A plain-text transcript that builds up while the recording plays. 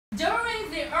During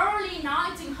the early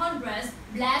 1900s,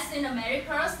 blacks in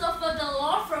America suffered a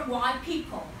lot from white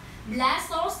people. Blacks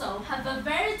also have a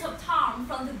very tough time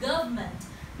from the government.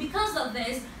 Because of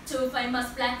this, two famous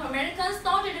black Americans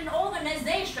started an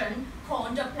organization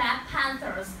called the Black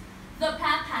Panthers. The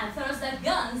Black Panthers had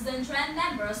guns and trained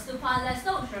members to fight like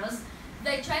soldiers.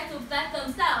 They tried to protect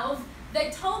themselves. They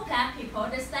told black people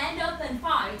to stand up and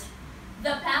fight.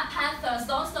 The Black Panthers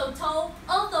also told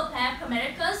other black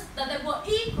Americans that they were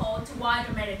equal to white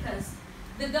Americans.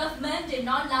 The government did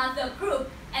not like the group,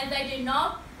 and they did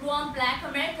not want black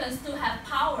Americans to have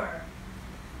power.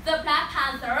 The Black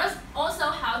Panthers also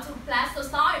helped black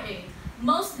society.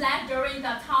 Most blacks during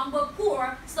that time were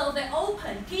poor, so they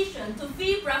opened kitchens to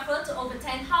feed breakfast to over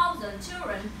 10,000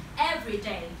 children every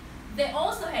day. They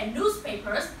also had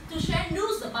newspapers to share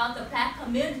news about the black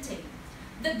community.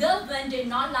 The government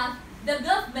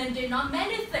did not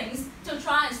many things to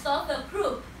try and stop the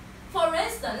group. For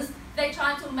instance, they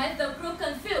tried to make the group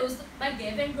confused by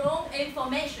giving wrong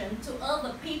information to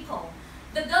other people.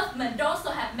 The government also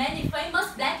had many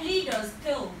famous black